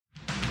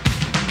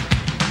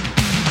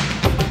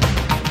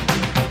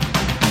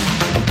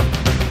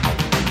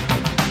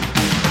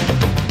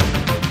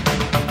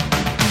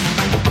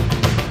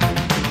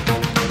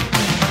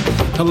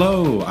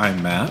Hello,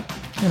 I'm Matt.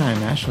 And I'm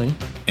Ashley.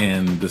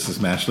 And this is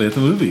Mashley at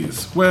the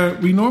Movies, where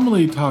we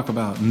normally talk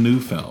about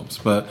new films,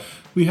 but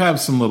we have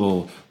some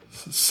little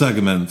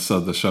segments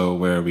of the show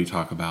where we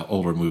talk about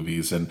older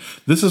movies, and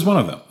this is one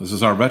of them. This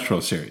is our retro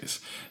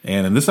series.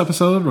 And in this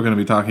episode, we're going to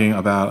be talking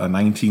about a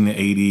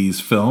 1980s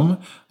film,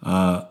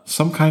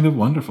 Some Kind of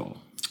Wonderful.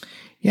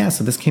 Yeah,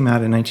 so this came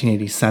out in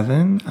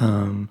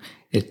 1987.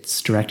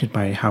 It's directed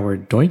by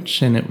Howard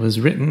Deutsch, and it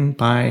was written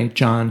by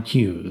John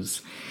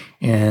Hughes.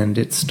 And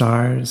it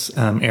stars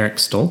Eric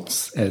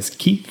Stoltz as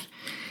Keith.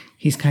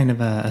 He's kind of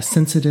a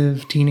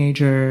sensitive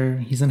teenager.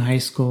 He's in high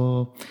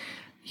school.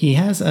 He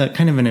has a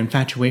kind of an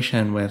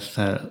infatuation with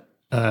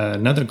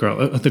another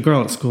girl, the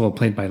girl at school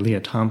played by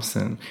Leah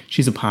Thompson.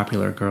 She's a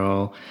popular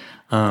girl,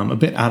 a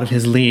bit out of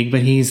his league,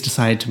 but he's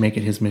decided to make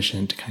it his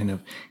mission to kind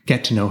of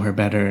get to know her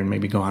better and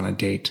maybe go on a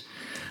date.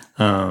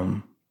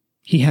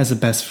 He has a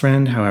best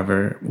friend,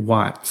 however,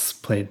 Watts,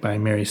 played by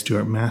Mary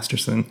Stuart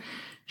Masterson.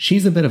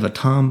 She's a bit of a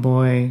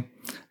tomboy.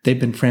 They've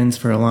been friends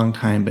for a long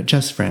time, but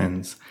just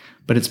friends.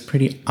 But it's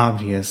pretty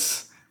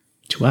obvious,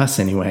 to us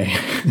anyway,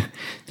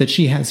 that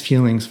she has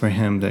feelings for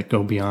him that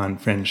go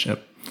beyond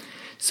friendship.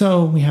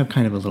 So we have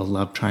kind of a little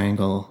love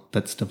triangle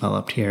that's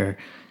developed here.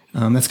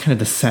 That's kind of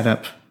the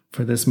setup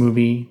for this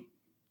movie.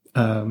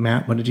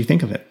 Matt, what did you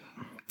think of it?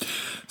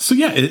 So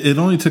yeah, it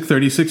only took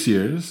 36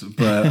 years,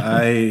 but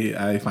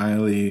I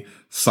finally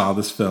saw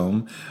this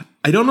film.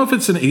 I don't know if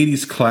it's an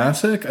 80s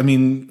classic. I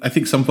mean, I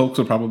think some folks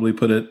will probably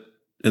put it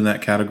in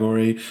that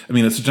category. I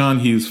mean, it's a John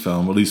Hughes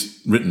film, at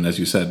least written, as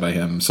you said, by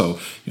him. So,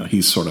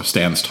 he sort of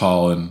stands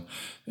tall in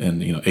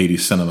 80s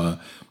cinema.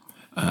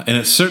 And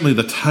it's certainly,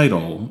 the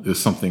title is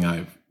something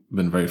I've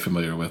been very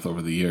familiar with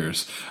over the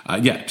years.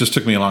 It just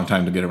took me a long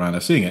time to get around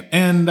to seeing it.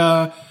 And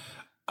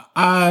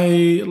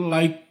I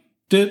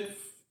liked it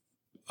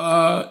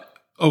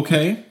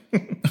okay.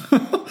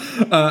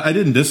 I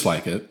didn't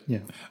dislike it.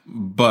 Yeah.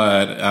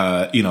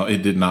 But,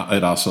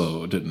 it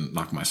also didn't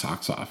knock my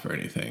socks off or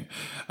anything.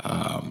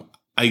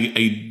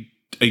 I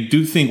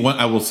do think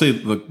I will say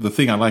the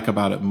thing I like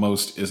about it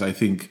most is I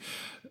think,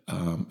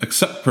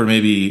 except for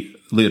maybe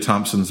Leah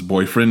Thompson's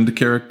boyfriend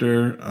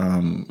character,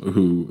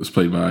 who was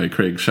played by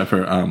Craig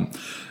Sheffer,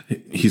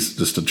 he's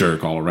just a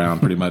jerk all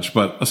around pretty much.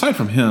 But aside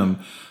from him,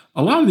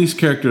 a lot of these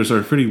characters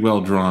are pretty well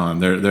drawn.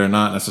 They're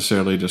not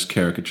necessarily just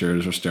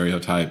caricatures or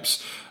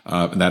stereotypes.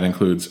 And that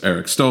includes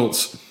Eric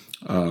Stoltz,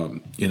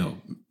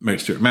 Mary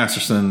Stuart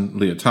Masterson,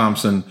 Leah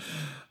Thompson.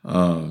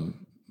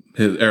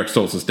 Eric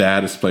Stoltz's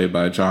dad is played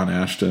by John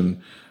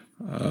Ashton.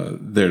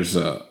 There's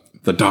the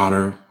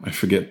daughter. I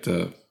forget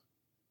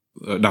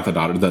not the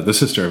daughter, the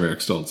sister of Eric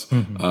Stoltz.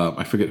 Mm-hmm.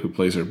 I forget who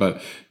plays her,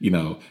 but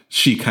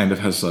she kind of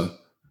has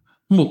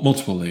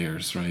multiple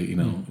layers, right?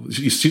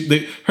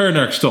 Her and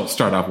Eric Stoltz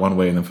start off one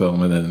way in the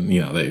film, and then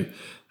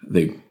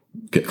they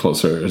get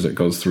closer as it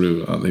goes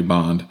through. They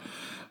bond.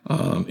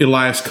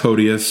 Elias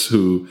Koteas,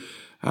 who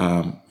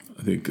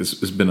I think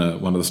has been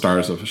one of the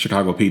stars of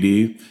Chicago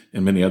PD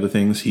and many other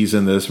things. He's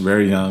in this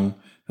very young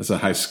as a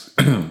high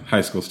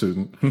school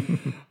student.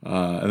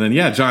 And then,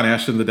 John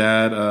Ashton, the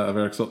dad of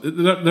Eric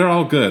Stoltz. They're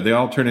all good. They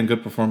all turn in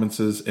good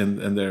performances,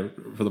 and they're,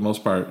 for the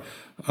most part,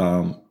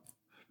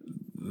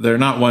 they're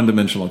not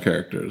one-dimensional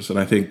characters. And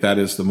I think that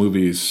is the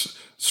movie's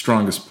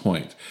strongest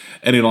point.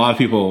 And a lot of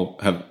people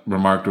have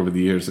remarked over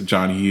the years that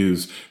John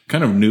Hughes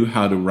kind of knew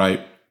how to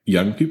write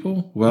young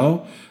people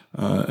well.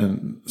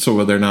 And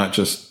so they're not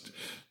just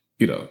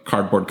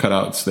cardboard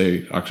cutouts.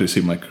 They actually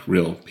seem like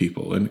real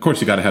people. And of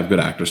course, you got to have good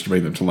actors to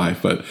bring them to life,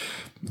 but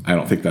I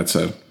don't think that's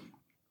a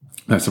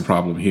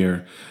problem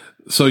here.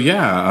 So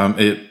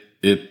it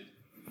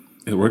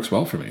works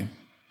well for me.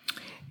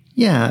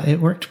 Yeah, it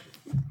worked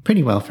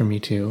pretty well for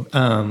me too.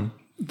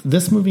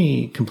 This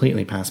movie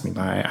completely passed me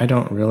by. I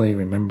don't really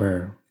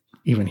remember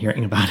even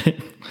hearing about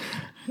it.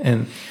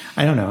 And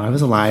I don't know, I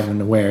was alive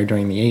and aware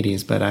during the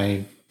 80s, but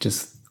I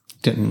just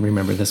didn't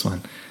remember this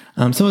one.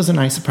 So it was a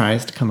nice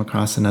surprise to come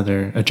across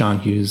a John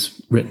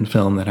Hughes written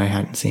film that I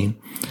hadn't seen.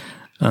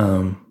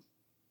 And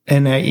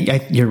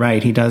you're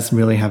right. He does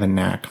really have a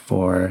knack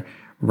for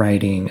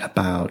writing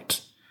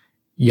about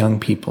young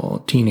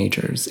people,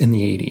 teenagers in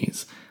the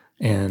 80s,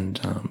 and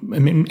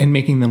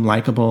making them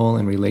likable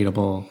and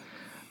relatable.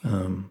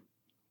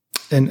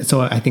 And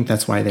so I think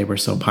that's why they were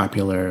so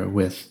popular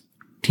with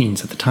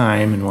teens at the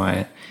time, and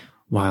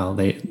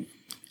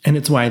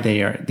it's why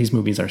these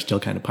movies are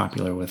still kind of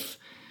popular with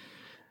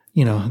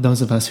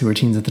those of us who were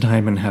teens at the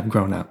time and have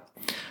grown up.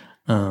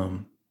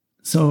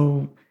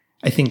 So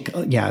I think,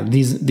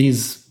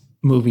 these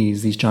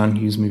movies, these John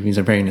Hughes movies,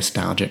 are very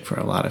nostalgic for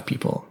a lot of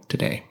people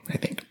today, I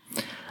think.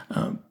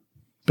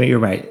 But you're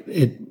right.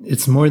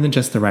 It's more than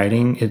just the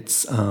writing.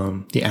 It's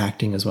the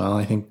acting as well.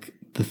 I think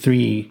the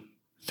three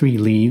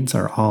leads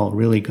are all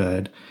really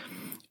good.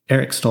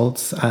 Eric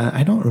Stoltz,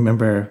 I don't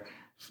remember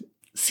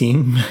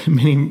seeing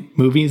many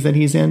movies that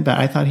he's in, but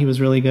I thought he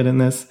was really good in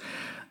this.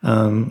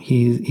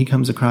 He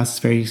comes across as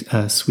very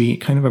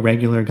sweet, kind of a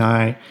regular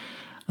guy.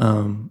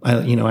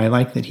 I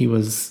like that he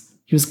was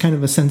kind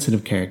of a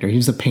sensitive character. He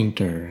was a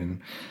painter,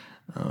 and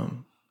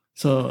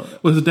So,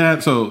 well, his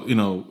dad, so,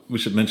 we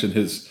should mention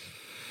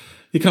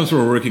he comes from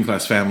a working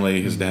class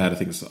family. His dad, I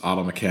think, is an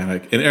auto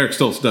mechanic. And Eric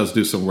Stoltz does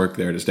do some work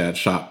there at his dad's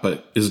shop,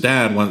 but his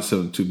dad wants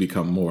him to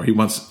become more. He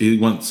wants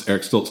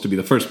Eric Stoltz to be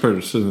the first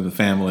person in the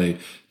family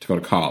to go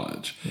to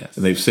college. Yes.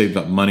 And they've saved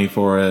up money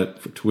for it,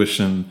 for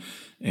tuition.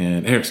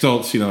 And Eric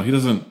Stoltz, he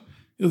doesn't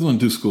want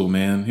to do school,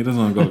 man. He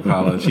doesn't want to go to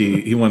college.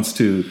 He wants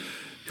to,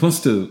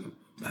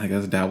 I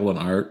guess, dabble in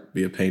art,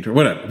 be a painter,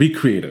 whatever, be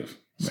creative.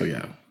 So,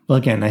 yeah. Well,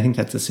 again, I think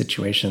that's a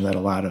situation that a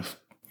lot of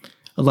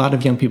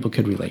young people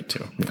could relate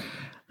to. Yeah.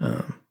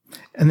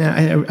 And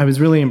then I was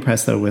really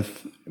impressed, though,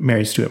 with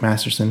Mary Stuart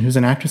Masterson, who's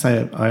an actress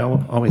I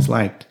always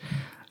liked.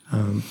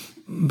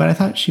 But I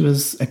thought she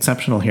was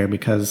exceptional here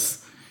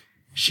because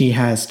she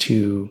has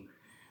to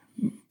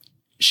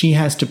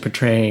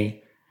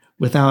portray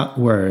without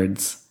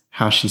words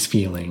how she's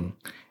feeling.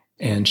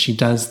 And she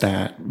does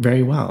that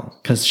very well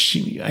because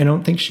I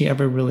don't think she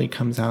ever really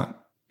comes out.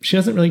 She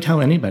doesn't really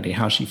tell anybody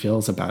how she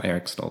feels about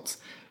Eric Stoltz,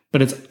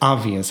 but it's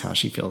obvious how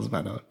she feels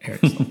about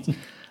Eric Stoltz.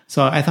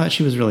 So I thought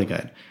she was really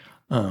good.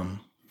 And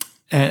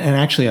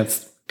actually,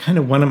 that's kind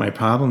of one of my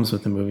problems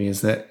with the movie is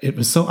that it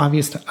was so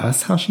obvious to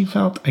us how she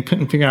felt. I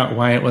couldn't figure out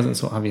why it wasn't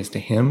so obvious to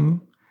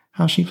him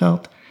how she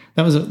felt.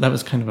 That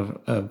was kind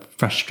of a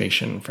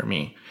frustration for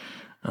me.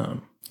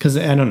 Because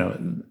I don't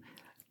know,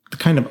 the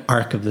kind of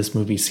arc of this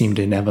movie seemed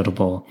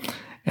inevitable,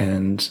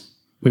 and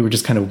we were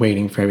just kind of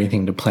waiting for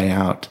everything to play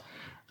out.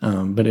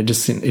 But it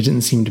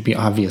didn't seem to be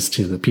obvious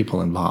to the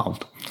people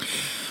involved.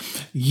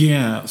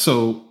 Yeah,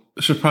 so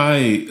should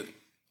probably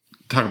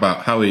talk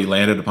about how we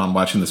landed upon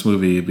watching this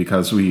movie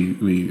because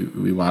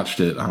we watched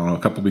it, I don't know, a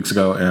couple of weeks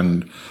ago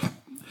and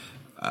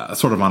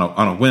sort of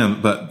on a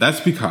whim. But that's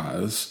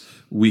because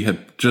we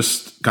had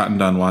just gotten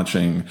done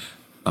watching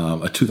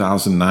a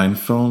 2009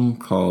 film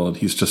called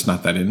He's Just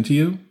Not That Into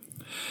You,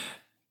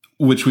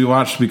 which we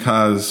watched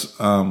because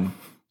I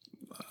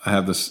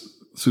have this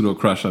pseudo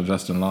crush on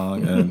Justin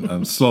Long, and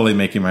I'm slowly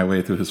making my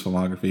way through his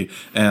filmography.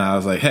 And I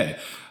was like, hey,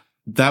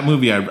 that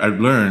movie I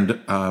learned,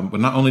 but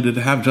not only did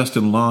it have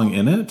Justin Long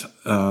in it,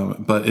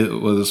 but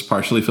it was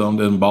partially filmed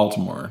in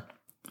Baltimore.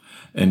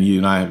 And you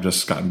and I have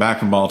just gotten back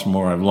from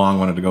Baltimore. I've long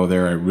wanted to go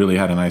there. I really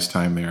had a nice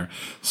time there.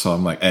 So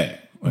I'm like, hey,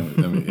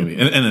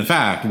 and in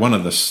fact, one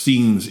of the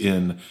scenes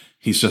in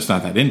He's Just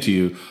Not That Into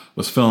You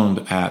was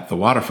filmed at the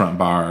Waterfront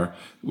Bar,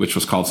 which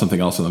was called something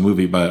else in the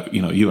movie. But,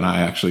 you and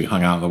I actually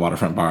hung out at the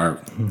Waterfront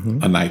Bar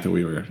a night that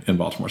we were in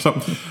Baltimore.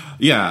 So,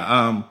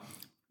 yeah.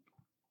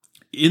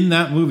 In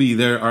that movie,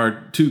 there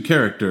are two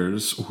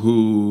characters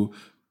who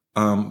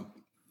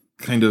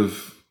kind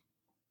of,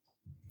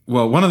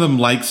 well, one of them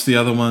likes the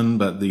other one,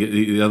 but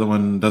the other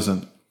one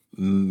doesn't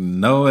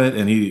know it,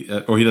 and he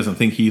doesn't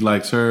think he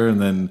likes her.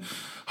 And then,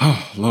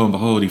 lo and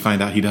behold, you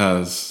find out he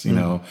does, you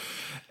know.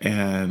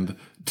 And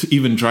to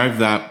even drive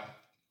that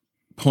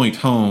point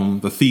home,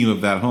 the theme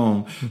of that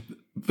home,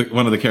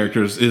 one of the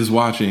characters is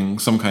watching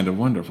Some Kind of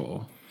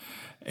Wonderful.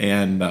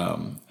 And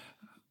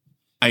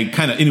I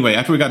kind of, anyway,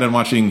 after we got done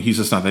watching He's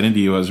Just Not That Into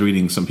You, I was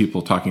reading some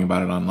people talking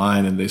about it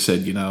online, and they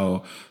said,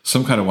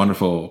 Some Kind of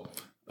Wonderful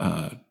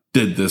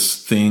did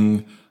this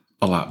thing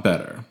a lot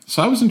better.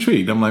 So I was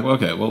intrigued. I'm like,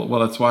 okay, well,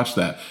 let's watch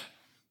that.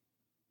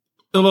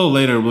 A little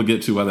later, we'll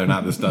get to whether or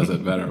not this does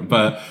it better.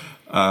 But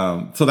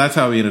so that's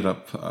how we ended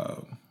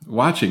up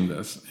watching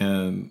this.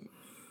 And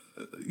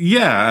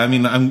yeah, I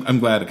mean, I'm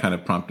glad it kind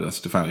of prompted us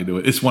to finally do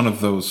it. It's one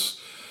of those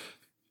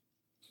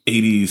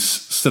 80s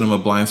cinema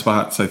blind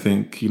spots, I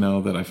think,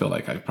 that I feel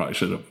like I probably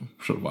should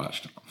have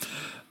watched.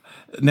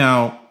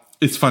 Now,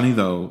 it's funny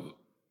though.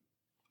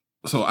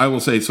 So I will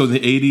say, so in the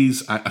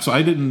 80s,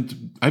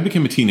 I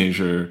became a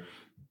teenager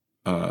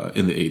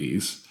in the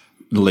 80s,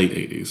 the late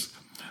 80s.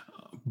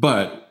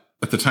 But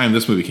at the time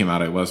this movie came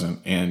out, I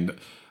wasn't. And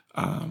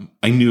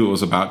I knew it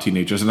was about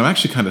teenagers. And I'm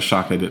actually kind of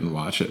shocked I didn't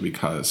watch it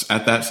because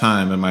at that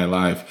time in my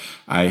life,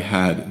 I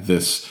had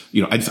this,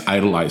 I just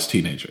idolized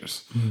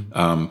teenagers.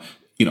 I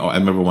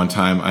remember one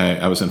time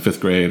I was in 5th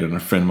grade and a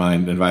friend of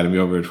mine invited me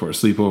over for a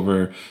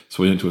sleepover.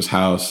 So we went to his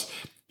house.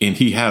 And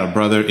he had a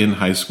brother in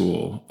high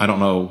school. I don't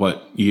know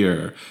what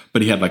year,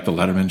 but he had like the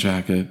Letterman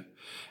jacket.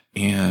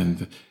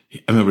 And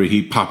I remember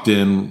he popped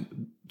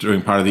in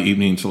during part of the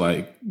evening to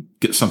like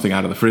get something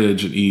out of the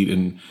fridge and eat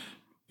and,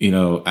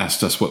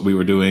 asked us what we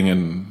were doing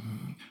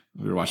and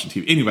we were watching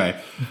TV. Anyway,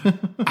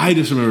 I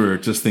just remember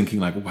just thinking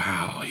like,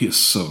 wow, he is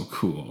so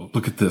cool.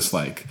 Look at this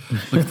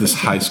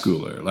high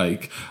schooler.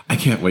 Like, I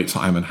can't wait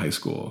till I'm in high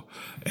school.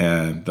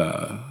 And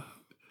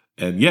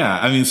yeah,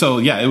 I mean, so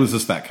yeah, it was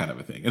just that kind of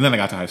a thing. And then I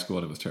got to high school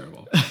and it was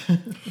terrible.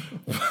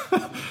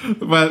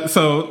 But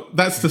so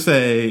that's to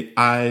say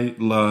I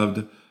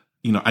loved,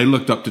 I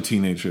looked up to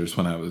teenagers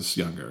when I was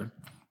younger.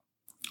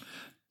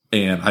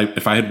 And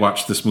if I had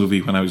watched this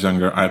movie when I was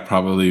younger, I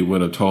probably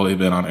would have totally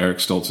been on Eric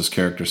Stoltz's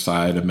character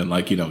side and been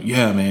like,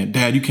 yeah, man,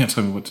 Dad, you can't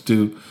tell me what to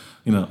do.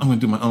 I'm going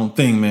to do my own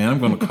thing, man. I'm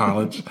going to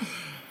college.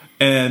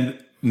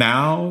 And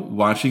now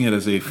watching it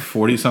as a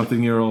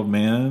 40-something-year-old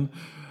man,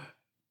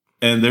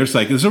 and there's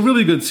a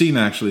really good scene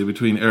actually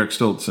between Eric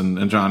Stoltz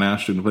and John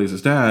Ashton, who plays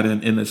his dad.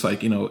 And it's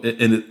like, and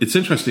it's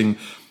interesting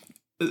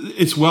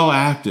it's well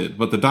acted,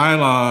 but the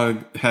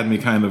dialogue had me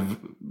kind of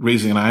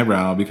raising an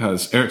eyebrow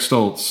because Eric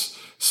Stoltz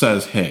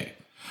says, "Hey,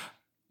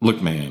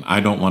 look, man,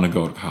 I don't want to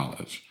go to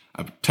college.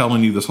 I'm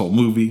telling you this whole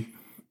movie,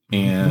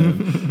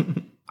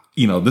 and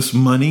this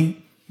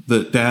money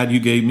that Dad you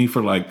gave me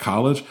for like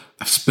college,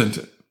 I've spent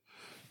it.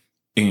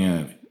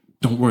 And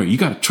don't worry, you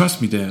got to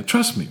trust me, Dad.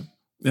 Trust me.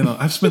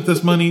 I've spent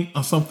this money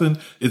on something.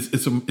 And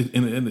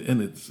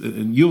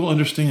you'll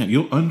understand.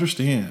 You'll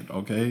understand,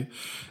 okay?"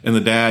 And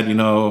the dad,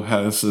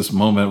 has this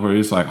moment where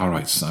he's like, "All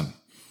right, son.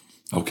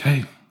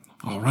 Okay,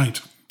 all right."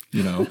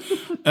 And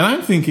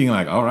I'm thinking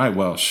like, all right,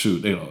 well,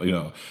 shoot,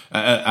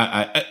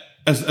 I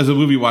as a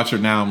movie watcher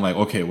now, I'm like,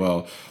 okay,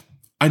 well,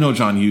 I know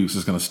John Hughes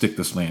is going to stick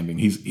this landing.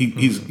 He's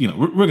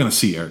we're going to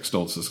see Eric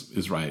Stoltz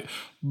is right.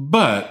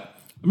 But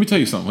let me tell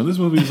you something. When this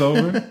movie's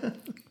over,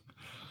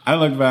 I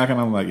look back and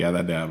I'm like, yeah,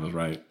 that dad was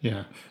right.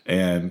 Yeah.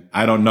 And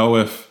I don't know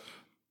if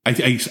I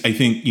think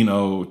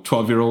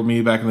 12-year-old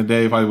me back in the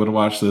day, if I would have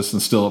watched this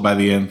and still by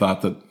the end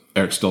thought that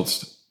Eric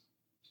Stoltz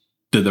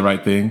did the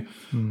right thing.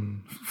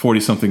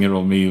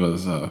 40-something-year-old me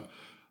was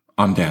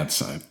on Dad's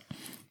side.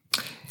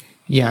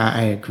 Yeah,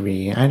 I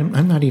agree.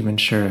 I'm not even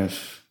sure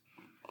if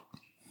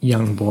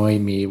young boy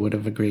me would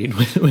have agreed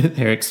with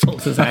Eric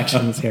Stoltz's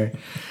actions here.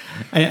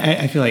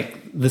 I feel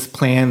like this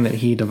plan that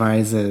he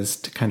devises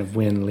to kind of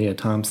win Leah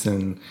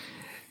Thompson,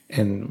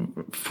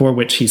 and for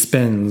which he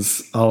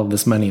spends all of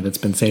this money that's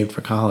been saved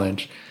for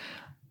college,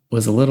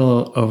 was a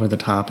little over the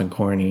top and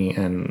corny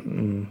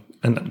and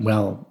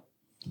well,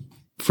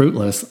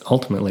 fruitless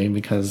ultimately,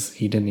 because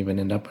he didn't even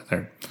end up with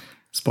her.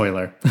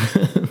 Spoiler.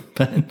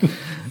 But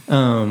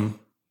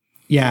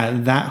yeah,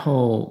 that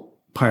whole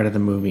part of the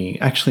movie,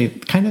 actually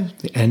kind of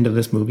the end of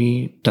this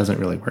movie, doesn't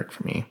really work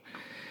for me,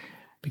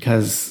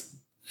 because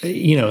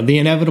the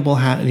inevitable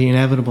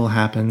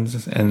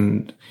happens,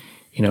 and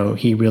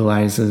he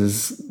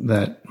realizes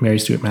that Mary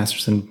Stuart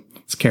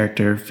Masterson's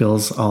character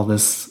feels all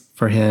this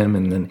for him,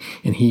 and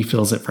he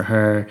feels it for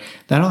her.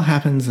 That all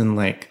happens in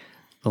like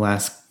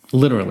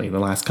literally the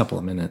last couple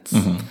of minutes.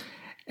 Mm-hmm.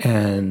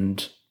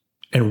 And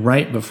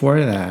right before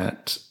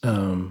that,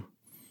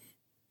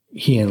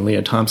 he and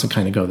Leah Thompson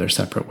kind of go their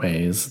separate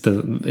ways.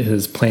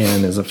 His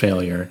plan is a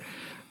failure.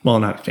 Well,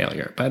 not a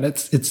failure, but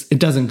it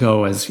doesn't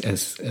go as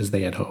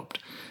they had hoped.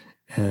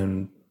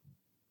 And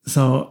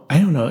so I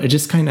don't know, it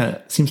just kind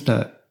of seems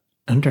to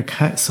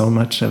undercut so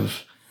much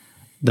of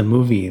the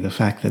movie, the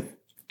fact that,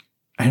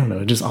 I don't know,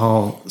 it just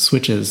all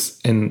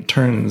switches and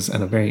turns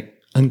in a very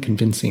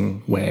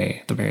unconvincing way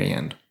at the very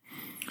end.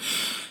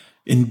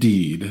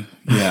 Indeed.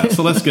 Yeah.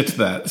 So let's get to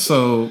that.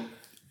 So,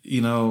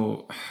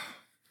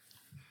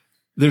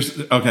 there's,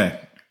 okay.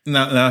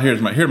 Now here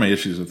are my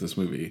issues with this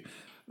movie.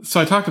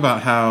 So I talked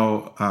about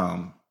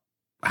how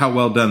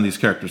well done these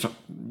characters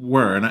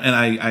were. And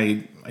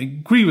I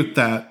agree with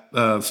that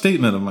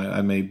statement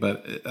I made,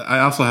 but I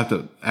also have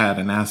to add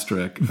an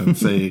asterisk and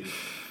say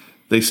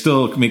they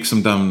still make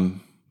some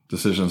dumb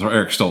decisions, or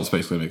Eric Stoltz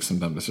basically makes some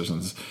dumb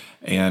decisions.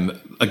 And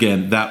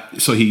again,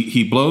 so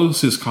he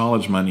blows his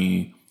college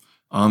money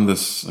on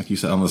this, like you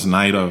said, on this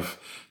night of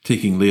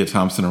taking Leah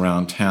Thompson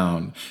around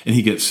town, and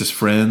he gets his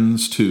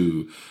friends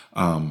to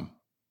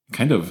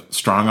kind of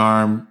strong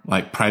arm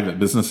like private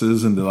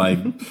businesses into like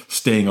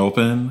staying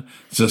open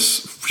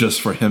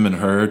just for him and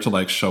her to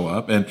like show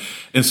up. And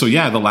so,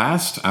 yeah, the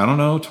last,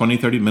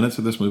 20-30 minutes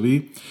of this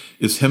movie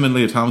is him and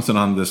Leah Thompson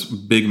on this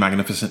big,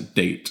 magnificent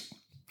date.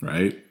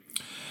 Right.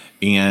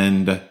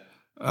 And,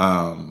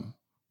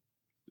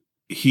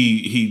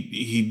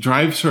 he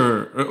drives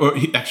her, or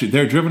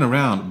they're driven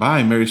around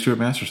by Mary Stuart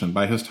Masterson,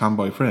 by his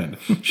tomboy friend.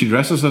 She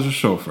dresses as a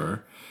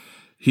chauffeur.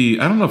 I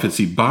don't know if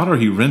he bought or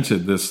he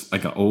rented this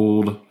like an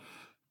old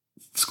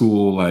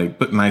school, like,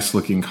 but nice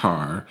looking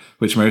car,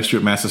 which Mary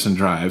Stuart Masterson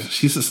drives.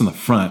 She sits in the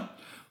front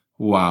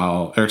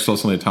while Eric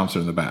Stoltz and Leah Thompson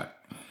are in the back.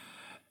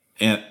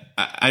 And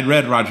I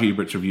read Roger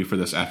Ebert's review for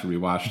this after we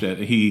watched it.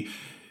 He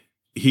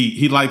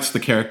likes the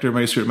character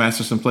Mary Stuart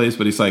Masterson plays,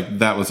 but he's like,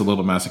 that was a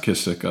little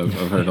masochistic of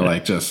her to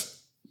like just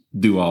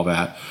do all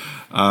that.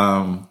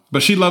 But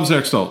she loves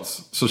Eric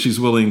Stoltz, so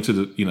she's willing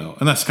to,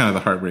 and that's kind of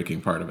the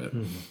heartbreaking part of it.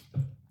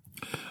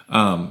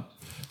 Mm-hmm.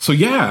 So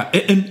yeah,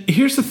 and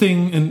here's the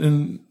thing,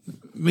 and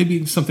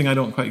maybe something I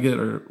don't quite get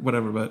or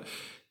whatever, but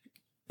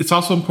it's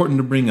also important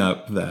to bring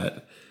up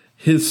that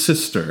his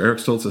sister, Eric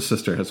Stoltz's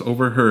sister, has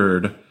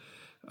overheard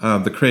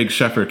the Craig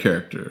Sheffer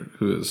character,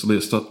 who is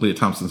Leah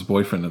Thompson's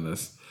boyfriend in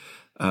this,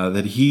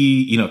 that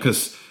he,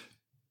 because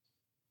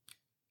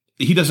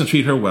he doesn't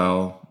treat her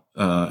well,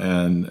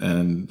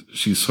 and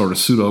she's sort of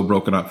pseudo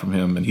broken up from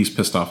him, and he's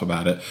pissed off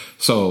about it.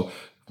 So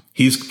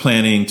he's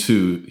planning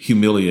to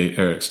humiliate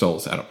Eric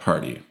Stoltz at a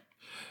party.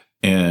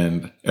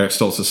 And Eric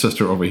Stoltz's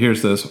sister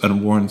overhears this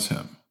and warns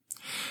him.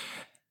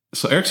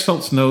 So Eric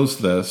Stoltz knows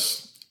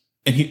this,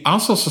 and he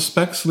also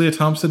suspects Leah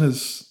Thompson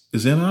is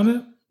in on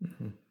it.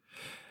 Mm-hmm.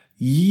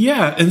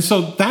 Yeah, and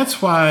so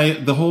that's why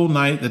the whole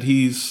night that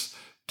he's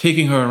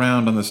taking her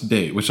around on this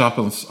date, which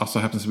also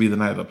happens to be the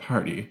night of the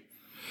party,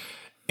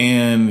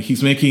 and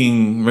he's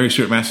making Mary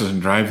Stuart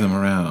Masterson drive them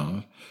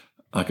around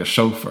like a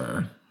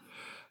chauffeur.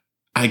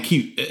 and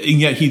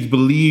yet he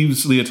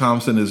believes Leah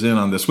Thompson is in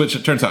on this, which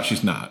it turns out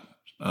she's not.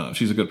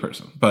 She's a good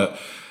person. But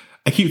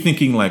I keep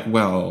thinking like,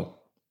 well,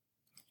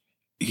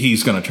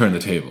 he's going to turn the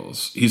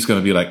tables. He's going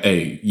to be like,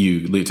 hey,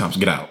 you, Leah Thompson,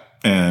 get out.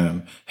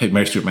 And hey,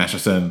 Mary Stuart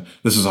Masterson,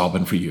 this has all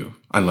been for you.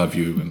 I love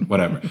you and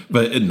whatever.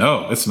 But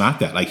no, it's not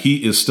that. Like,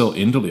 he is still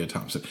into Leah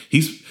Thompson.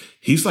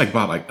 He's like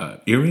bought like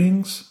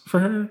earrings for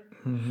her,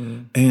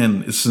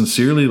 and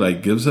sincerely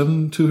like gives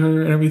them to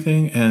her and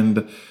everything.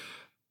 And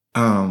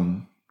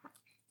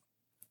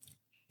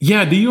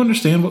yeah, do you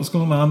understand what's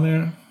going on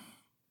there?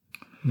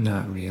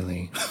 Not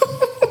really.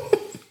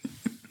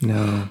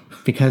 No,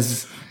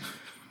 because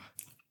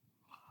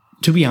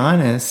to be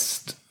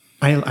honest,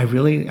 I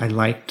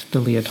liked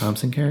the Leah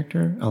Thompson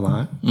character a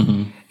lot.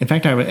 In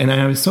fact,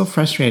 I was so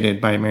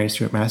frustrated by Mary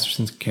Stuart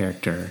Masterson's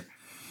character.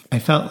 I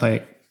felt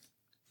like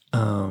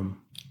I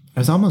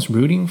was almost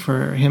rooting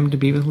for him to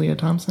be with Leah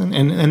Thompson,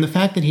 and the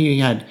fact that he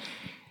had,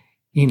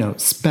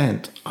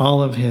 spent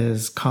all of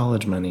his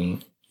college money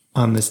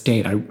on this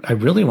date. I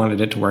really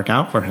wanted it to work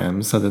out for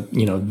him so that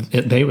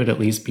they would at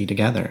least be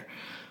together.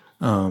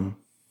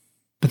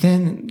 But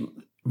then,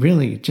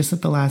 really, just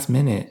at the last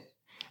minute,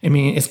 I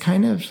mean, it's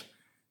kind of.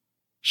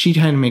 She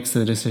kind of makes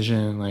the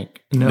decision,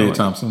 like, no.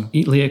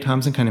 Leah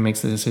Thompson kind of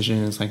makes the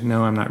decision. It's like,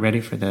 no, I'm not ready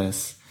for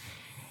this.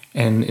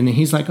 And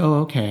he's like,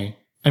 oh, okay.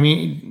 I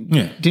mean,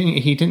 yeah.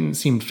 He didn't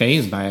seem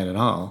fazed by it at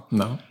all.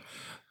 No.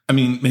 I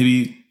mean,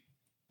 maybe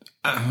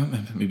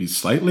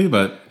slightly,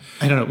 but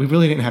I don't know. We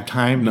really didn't have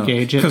time to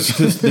gauge it.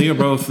 Because they're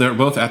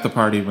both at the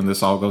party when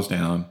this all goes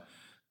down.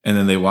 And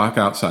then they walk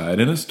outside,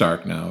 and it's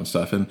dark now and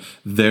stuff. And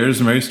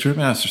there's Mary Stuart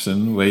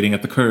Masterson waiting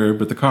at the curb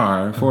with the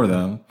car for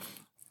them.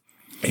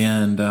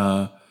 And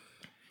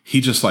he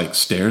just like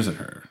stares at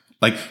her.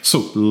 Like,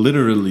 so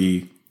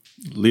literally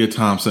Leah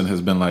Thompson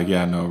has been like,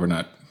 yeah, no, we're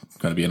not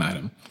going to be an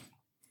item.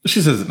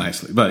 She says it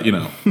nicely, but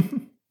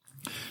and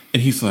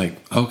he's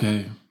like,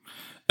 okay.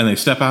 And they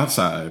step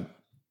outside,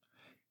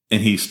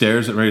 and he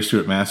stares at Mary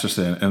Stuart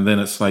Masterson. And then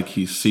it's like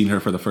he's seen her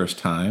for the first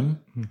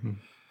time.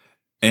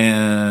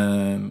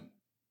 And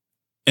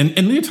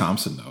Leah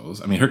Thompson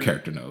knows. I mean, her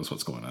character knows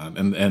what's going on.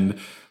 And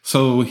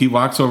so he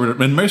walks over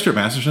to, and Mary Stuart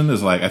Masterson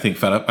is like, I think,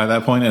 fed up by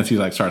that point, and she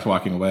like starts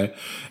walking away.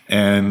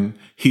 And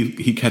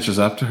he catches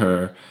up to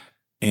her,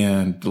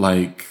 and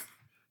like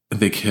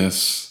they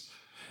kiss.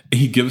 And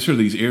he gives her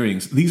these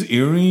earrings. These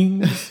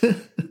earrings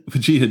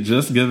which he had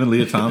just given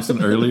Leah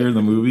Thompson earlier in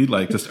the movie,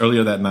 like just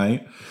earlier that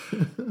night.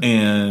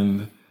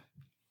 And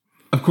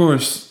of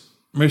course,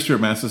 Mary Stuart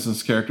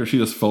Masterson's character, she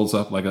just folds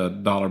up like a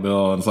dollar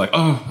bill and it's like,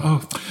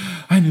 oh,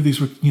 I knew these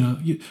were,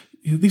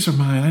 these are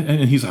mine.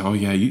 And he's like, oh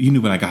yeah, you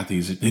knew when I got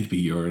these, they'd be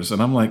yours.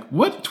 And I'm like,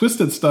 what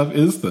twisted stuff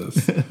is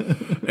this?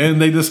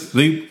 And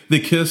they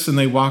kiss and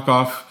they walk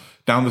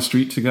off down the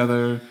street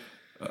together.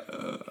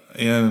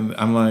 And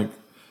I'm like,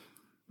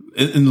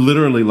 and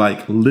literally,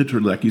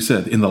 like you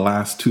said, in the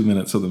last 2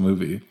 minutes of the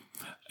movie.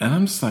 And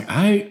I'm just like,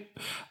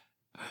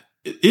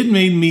 it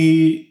made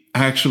me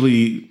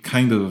actually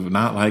kind of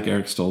not like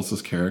Eric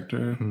Stoltz's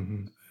character,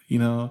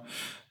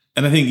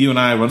 And I think you and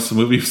I, once the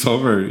movie was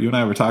over, you and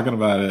I were talking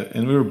about it,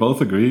 and we were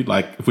both agreed,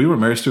 like, if we were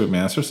Mary Stuart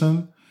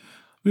Masterson,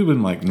 we would have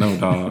been like, no,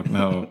 dog,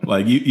 no.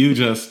 Like, you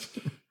just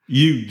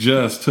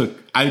took,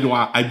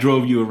 I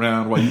drove you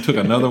around while you took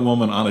another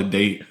woman on a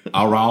date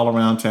all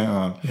around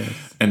town. Yes.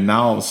 And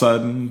now all of a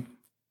sudden,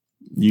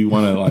 you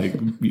want to, like,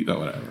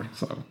 whatever.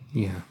 So,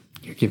 yeah.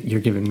 You're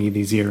giving me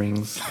these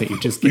earrings that you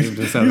just gave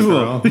this other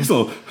girl. These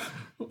little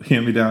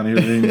hand-me-down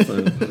earrings.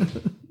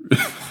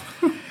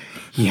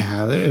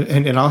 Yeah,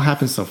 and it all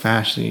happens so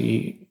fast.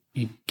 You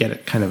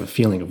get kind of a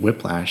feeling of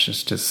whiplash.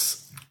 It's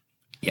just,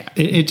 yeah,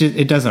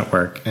 it doesn't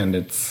work, and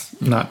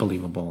it's not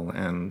believable,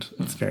 and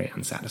it's very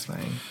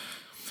unsatisfying.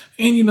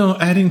 And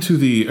adding to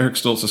the Eric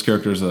Stoltz's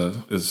character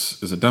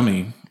is a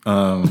dummy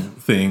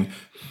thing.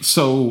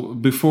 So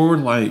before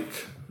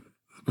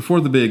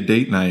the big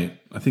date night,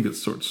 I think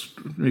it's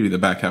maybe the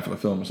back half of the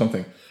film or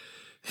something.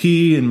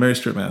 He and Mary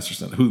Stuart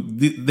Masterson, who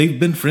they've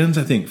been friends,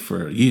 I think,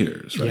 for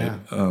years, right?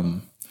 Yeah.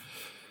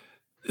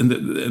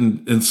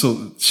 And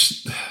so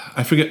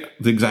I forget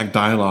the exact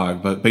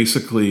dialogue, but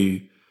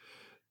basically,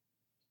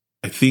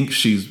 I think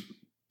she's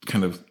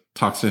kind of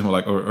talks to him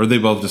like, or they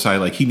both decide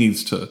like he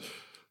needs to,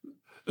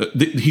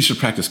 he should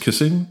practice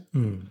kissing,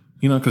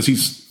 because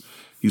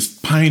he's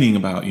pining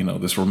about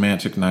this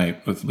romantic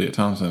night with Leah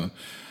Thompson,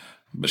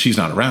 but she's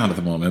not around at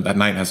the moment. That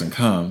night hasn't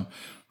come,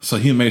 so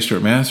he and Mary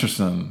Stuart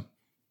Masterson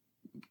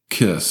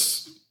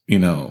kiss,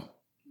 to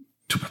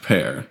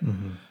prepare.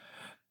 Mm-hmm.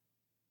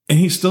 And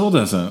he still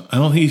doesn't.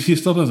 He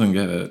still doesn't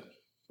get it.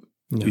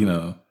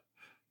 No.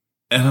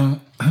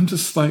 And I'm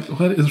just like,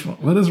 what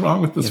is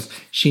wrong with this?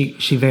 Yes.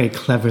 She very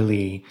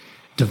cleverly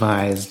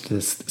devised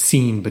this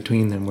scene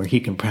between them where he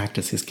can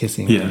practice his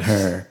kissing on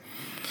her.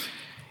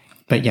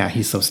 But yeah,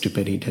 he's so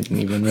stupid he didn't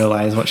even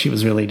realize what she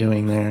was really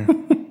doing there.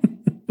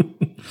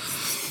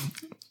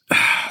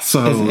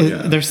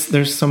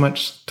 There's so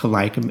much to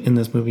like in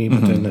this movie,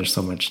 but then there's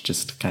so much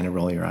just to kind of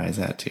roll your eyes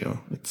at too.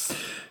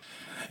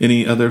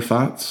 Any other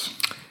thoughts?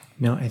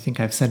 No, I think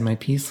I've said my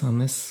piece on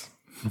this.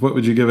 What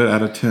would you give it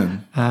out of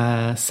 10?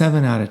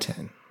 7 out of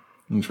 10.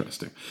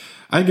 Interesting.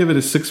 I give it a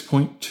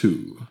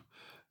 6.2.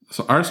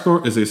 So our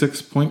score is a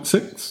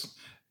 6.6,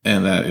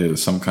 and that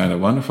is some kind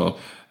of wonderful.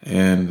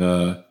 And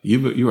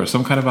you are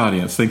some kind of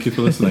audience. Thank you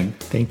for listening.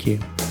 Thank you.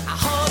 I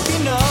hope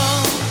you know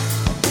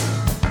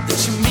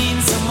that you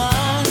mean so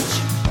much.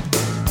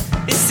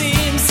 It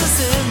seems so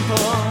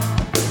simple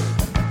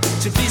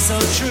to be so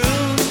true.